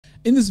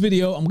In this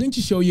video, I'm going to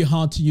show you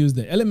how to use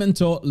the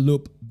Elementor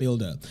loop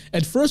builder.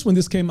 At first, when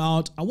this came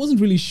out, I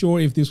wasn't really sure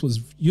if this was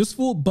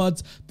useful,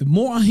 but the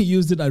more I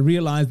used it, I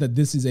realized that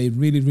this is a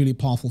really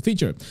powerful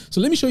feature.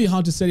 So let me show you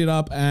how to set it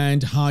up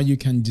and how you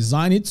can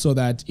design it so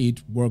that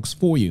it works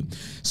for you.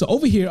 So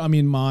over here, I'm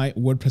in my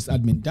WordPress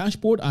admin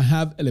dashboard. I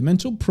have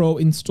Elementor Pro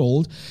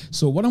installed.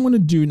 So what I'm going to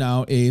do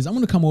now is I'm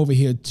going to come over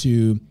here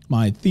to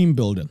my theme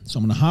builder. So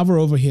I'm going to hover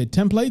over here,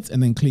 templates,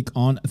 and then click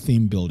on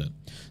theme builder.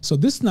 So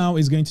this now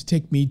is going to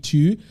take me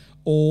to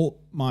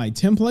all my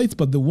templates,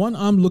 but the one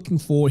I'm looking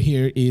for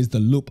here is the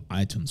loop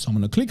item. So I'm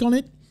going to click on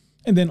it,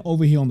 and then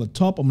over here on the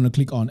top, I'm going to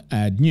click on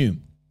add new.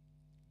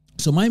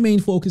 So my main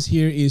focus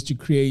here is to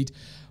create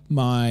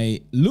my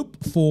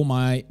loop for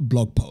my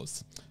blog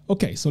posts.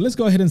 Okay, so let's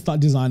go ahead and start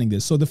designing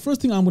this. So the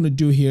first thing I'm going to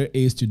do here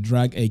is to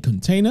drag a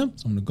container.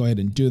 So I'm going to go ahead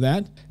and do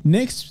that.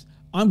 Next,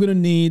 I'm going to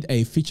need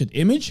a featured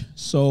image.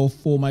 So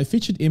for my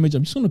featured image,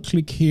 I'm just going to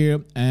click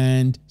here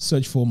and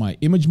search for my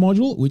image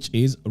module, which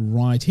is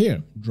right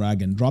here.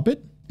 Drag and drop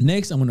it.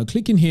 Next, I'm going to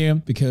click in here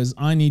because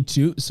I need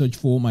to search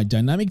for my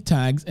dynamic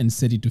tags and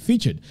set it to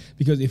featured.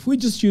 Because if we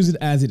just use it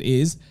as it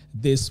is,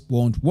 this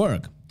won't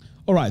work.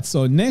 All right,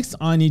 so next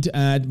I need to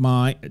add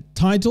my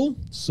title.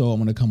 So I'm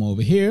going to come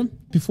over here.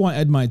 Before I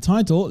add my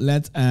title,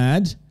 let's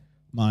add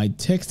my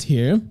text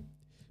here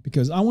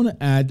because I want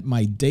to add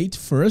my date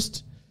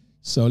first.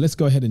 So let's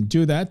go ahead and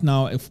do that.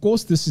 Now, of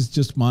course, this is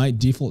just my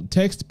default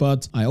text,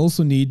 but I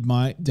also need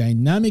my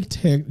dynamic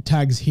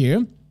tags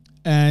here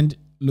and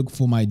look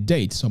for my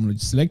date. So I'm going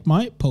to select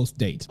my post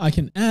date. I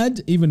can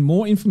add even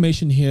more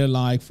information here.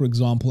 Like, for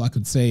example, I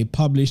could say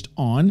published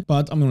on,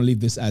 but I'm going to leave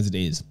this as it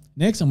is.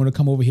 Next, I'm going to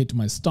come over here to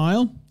my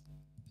style,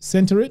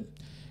 center it,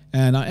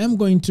 and I am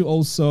going to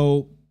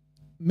also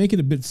make it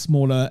a bit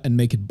smaller and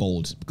make it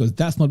bold because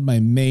that's not my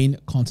main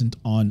content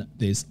on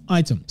this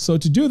item. So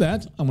to do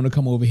that, I'm going to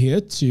come over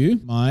here to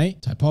my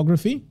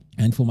typography,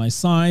 and for my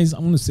size,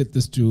 I'm going to set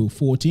this to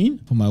 14.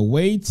 For my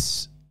weight,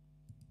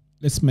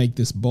 let's make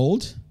this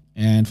bold.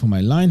 And for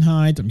my line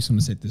height, I'm just going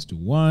to set this to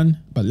 1,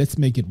 but let's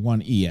make it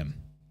 1 EM.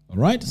 All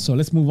right, so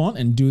let's move on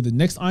and do the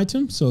next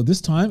item. So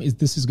this time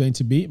this is going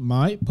to be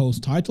my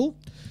post title.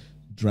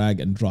 Drag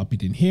and drop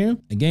it in here.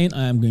 Again,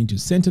 I am going to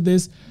center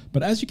this,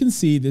 but as you can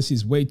see, this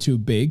is way too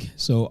big.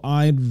 So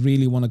I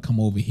really want to come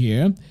over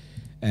here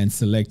and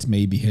select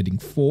maybe heading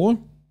 4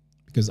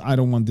 because I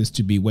don't want this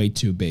to be way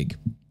too big.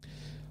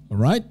 All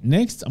right,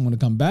 next I'm going to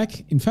come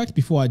back. In fact,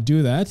 before I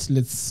do that,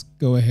 let's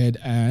go ahead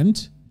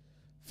and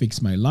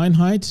fix my line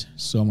height.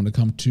 So I'm going to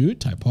come to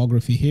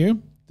typography here.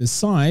 The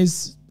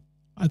size,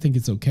 I think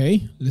it's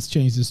okay. Let's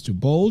change this to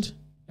bold.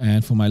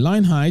 And for my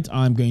line height,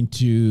 I'm going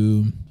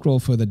to scroll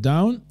further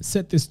down,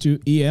 set this to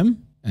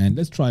EM, and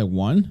let's try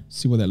 1,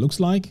 see what that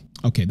looks like.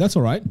 Okay, that's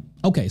all right.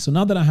 Okay, so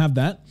now that I have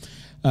that,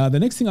 the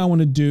next thing I want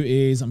to do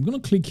is I'm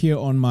going to click here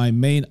on my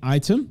main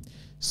item.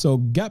 So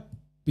gap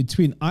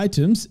between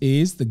items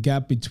is the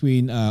gap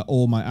between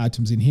all my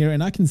items in here.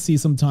 And I can see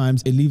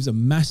sometimes it leaves a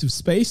massive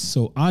space.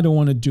 So I don't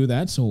want to do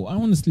that. So I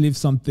want to leave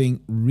something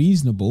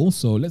reasonable.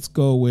 So let's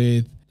go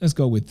with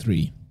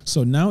 3.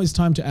 So now it's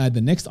time to add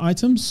the next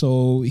item.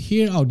 So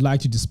here I would like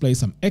to display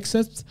some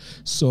excerpts.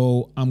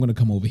 So I'm going to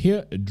come over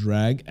here,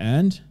 drag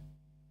and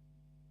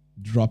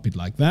drop it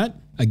like that.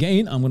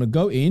 Again, I'm going to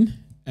go in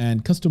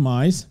and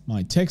customize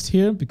my text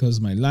here because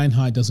my line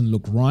height doesn't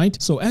look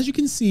right. So as you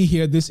can see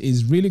here, this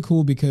is really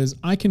cool because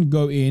I can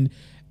go in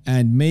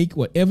and make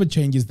whatever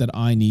changes that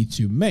I need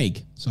to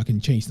make. So I can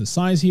change the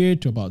size here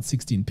to about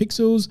 16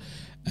 pixels.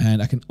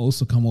 And I can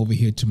also come over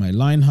here to my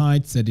line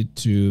height, set it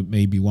to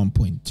maybe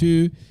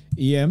 1.2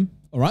 EM.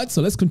 All right, so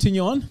let's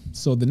continue on.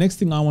 So the next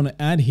thing I want to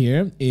add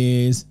here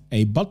is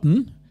a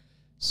button.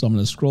 So I'm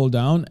going to scroll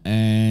down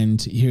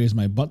and here's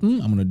my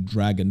button. I'm going to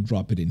drag and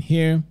drop it in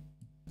here.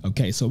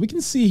 Okay, so we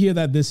can see here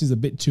that this is a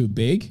bit too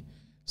big.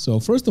 So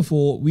first of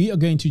all, we are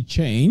going to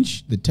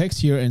change the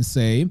text here and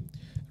say,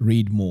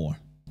 read more.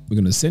 We're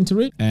going to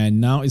center it.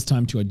 And now it's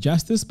time to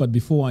adjust this. But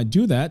before I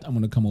do that, I'm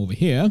going to come over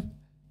here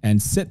and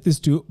set this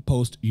to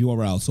post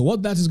URL. So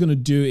what that is going to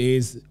do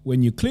is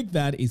when you click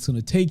that, it's going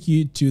to take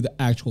you to the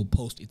actual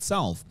post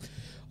itself.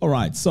 All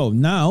right, so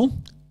now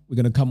we're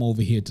going to come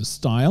over here to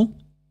style.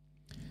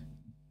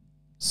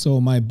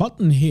 So my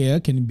button here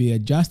can be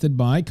adjusted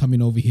by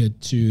coming over here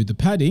to the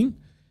padding.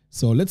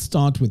 So let's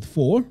start with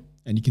 4,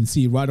 and you can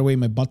see right away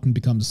my button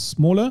becomes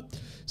smaller.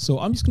 So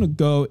I'm just going to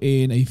go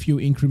in a few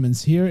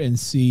increments here and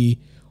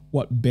see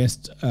what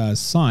best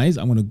size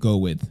I'm going to go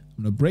with.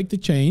 I'm going to break the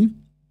chain.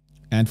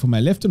 And for my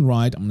left and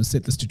right, I'm going to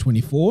set this to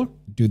 24.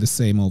 Do the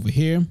same over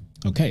here.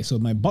 Okay, so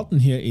my button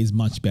here is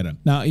much better.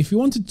 Now, if you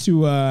wanted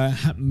to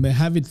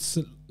have it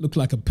look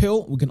like a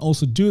pill, we can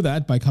also do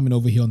that by coming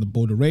over here on the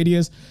border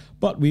radius,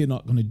 but we're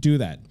not going to do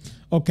that.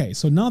 Okay,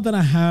 so now that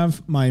I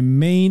have my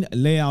main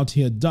layout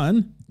here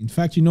done, in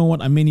fact, you know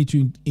what? I may need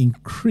to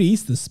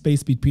increase the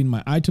space between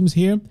my items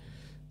here.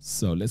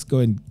 So let's go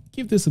and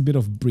give this a bit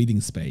of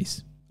breathing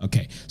space.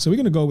 Okay, so we're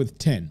going to go with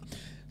 10.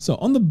 So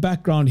on the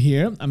background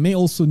here, I may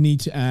also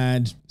need to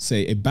add,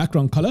 say, a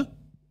background color.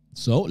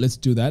 So let's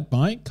do that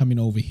by coming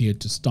over here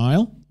to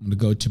style. I'm going to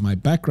go to my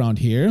background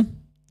here,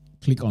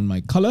 click on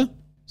my color.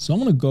 So I'm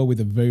going to go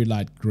with a very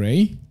light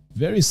gray,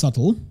 very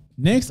subtle.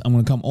 Next, I'm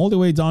going to come all the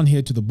way down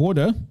here to the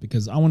border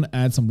because I want to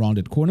add some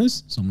rounded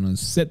corners. So I'm going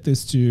to set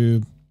this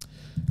to,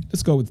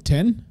 let's go with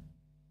 10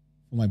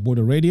 for my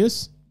border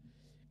radius.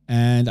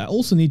 And I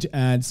also need to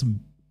add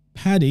some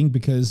padding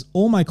because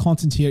all my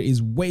content here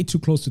is way too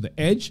close to the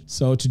edge.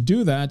 So to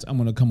do that, I'm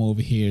going to come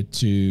over here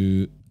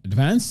to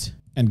advanced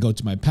and go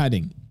to my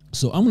padding.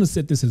 So I'm going to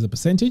set this as a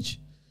percentage.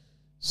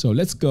 So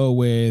let's go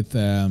with,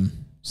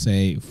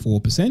 say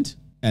 4%.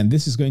 And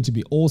this is going to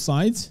be all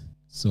sides.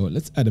 So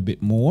let's add a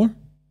bit more.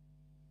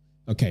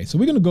 Okay, so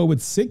we're going to go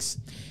with 6.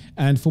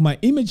 And for my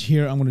image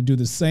here, I'm going to do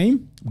the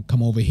same. I'll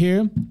come over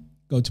here,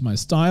 go to my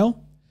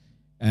style.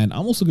 And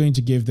I'm also going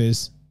to give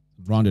this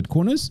rounded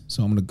corners.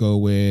 So I'm going to go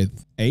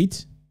with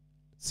 8.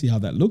 See how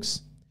that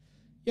looks.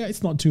 Yeah,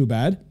 it's not too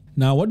bad.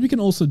 Now, what we can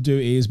also do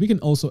is we can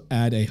also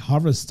add a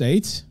hover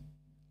state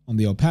on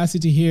the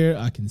opacity here.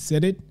 I can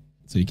set it.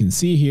 So you can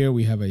see here,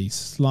 we have a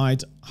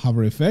slight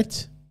hover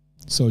effect.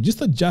 So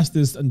just adjust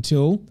this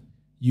until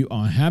you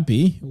are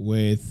happy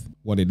with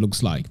what it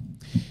looks like.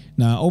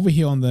 Now over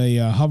here on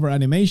the hover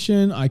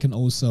animation, I can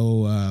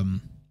also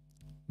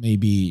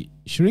maybe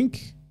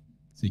shrink.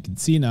 So you can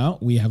see now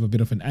we have a bit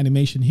of an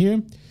animation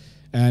here,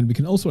 and we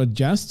can also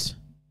adjust.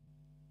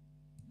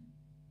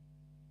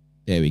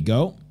 There we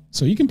go.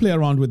 So you can play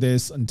around with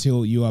this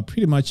until you are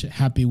pretty much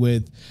happy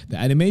with the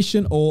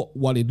animation or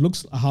what it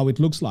looks, how it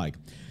looks like.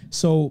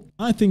 So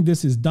I think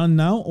this is done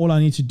now. All I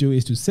need to do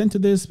is to center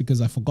this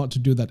because I forgot to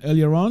do that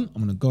earlier on.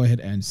 I'm going to go ahead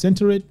and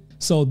center it.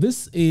 So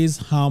this is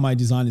how my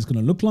design is going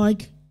to look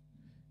like.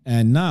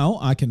 And now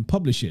I can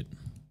publish it.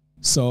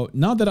 So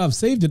now that I've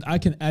saved it, I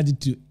can add it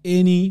to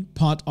any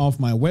part of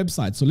my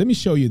website. So let me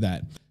show you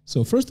that.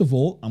 So first of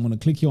all, I'm going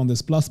to click here on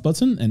this plus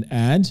button and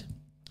add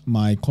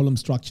my column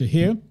structure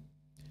here.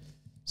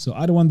 So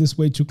I don't want this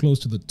way too close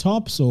to the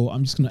top. So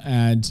I'm just going to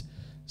add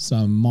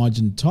some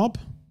margin top.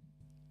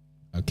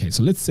 Okay,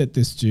 so let's set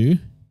this to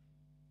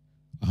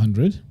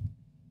 100.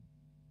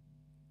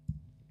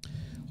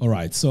 All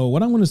right, so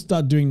what I'm going to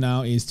start doing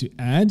now is to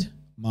add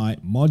my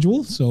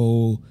module.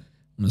 So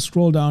I'm going to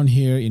scroll down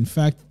here. In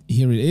fact,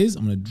 here it is.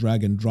 I'm going to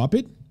drag and drop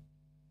it.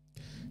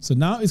 So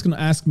now it's going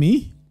to ask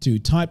me to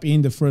type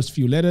in the first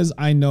few letters.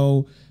 I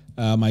know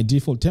my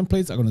default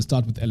templates are going to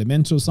start with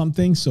Elementor or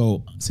something.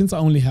 So since I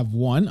only have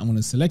one, I'm going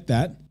to select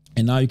that.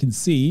 And now you can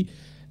see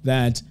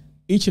that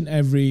each and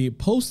every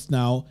post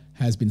now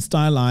has been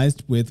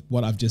stylized with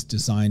what I've just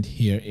designed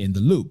here in the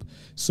loop.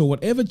 So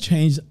whatever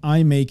change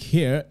I make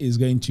here is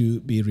going to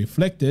be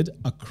reflected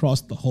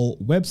across the whole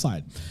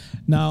website.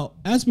 Now,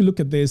 as we look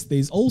at this,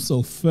 there's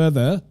also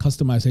further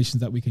customizations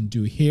that we can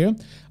do here.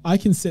 I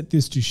can set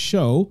this to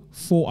show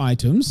 4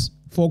 items,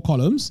 4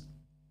 columns.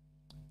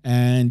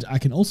 And I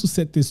can also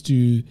set this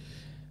to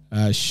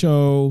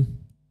show,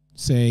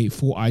 say,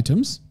 4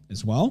 items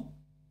as well.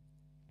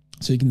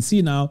 So you can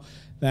see now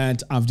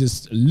that I've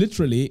just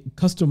literally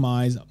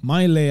customized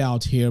my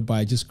layout here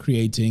by just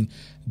creating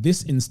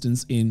this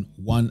instance in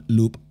one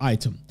loop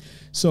item.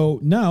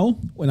 So now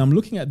when I'm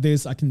looking at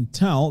this, I can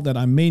tell that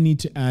I may need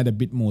to add a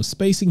bit more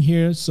spacing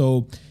here.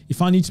 So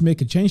if I need to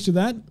make a change to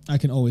that, I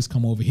can always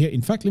come over here.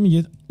 In fact, let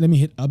me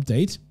hit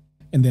update,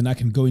 and then I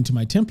can go into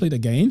my template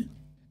again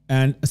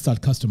and start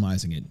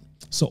customizing it.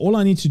 So all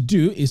I need to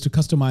do is to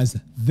customize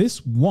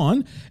this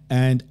one,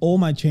 and all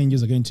my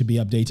changes are going to be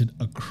updated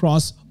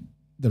across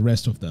the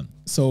rest of them.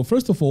 So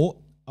first of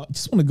all, I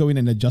just want to go in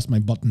and adjust my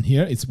button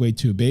here. It's way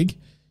too big.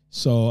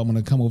 So I'm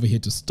going to come over here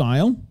to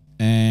style,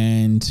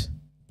 and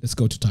let's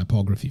go to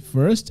typography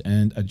first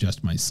and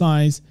adjust my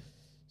size.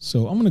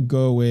 So I'm going to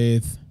go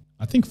with,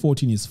 I think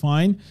 14 is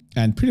fine.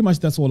 And pretty much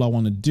that's all I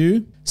want to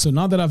do. So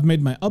now that I've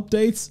made my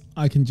updates,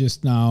 I can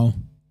just now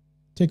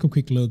take a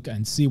quick look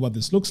and see what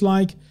this looks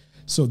like.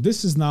 So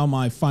this is now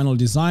my final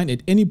design.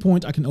 At any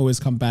point, I can always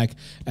come back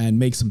and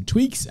make some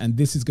tweaks, and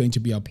this is going to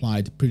be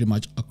applied pretty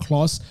much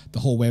across the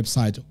whole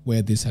website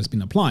where this has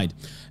been applied.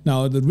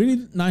 Now, the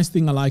really nice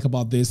thing I like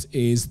about this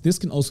is this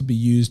can also be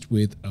used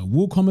with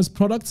WooCommerce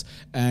products,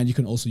 and you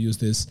can also use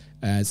this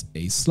as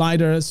a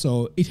slider.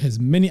 So it has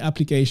many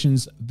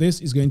applications.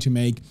 This is going to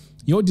make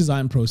your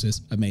design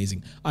process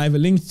amazing. I have a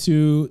link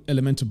to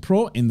Elementor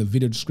Pro in the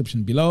video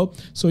description below,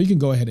 so you can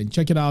go ahead and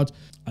check it out.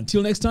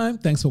 Until next time,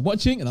 thanks for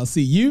watching, and I'll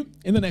see you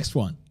in the next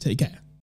one. Take care.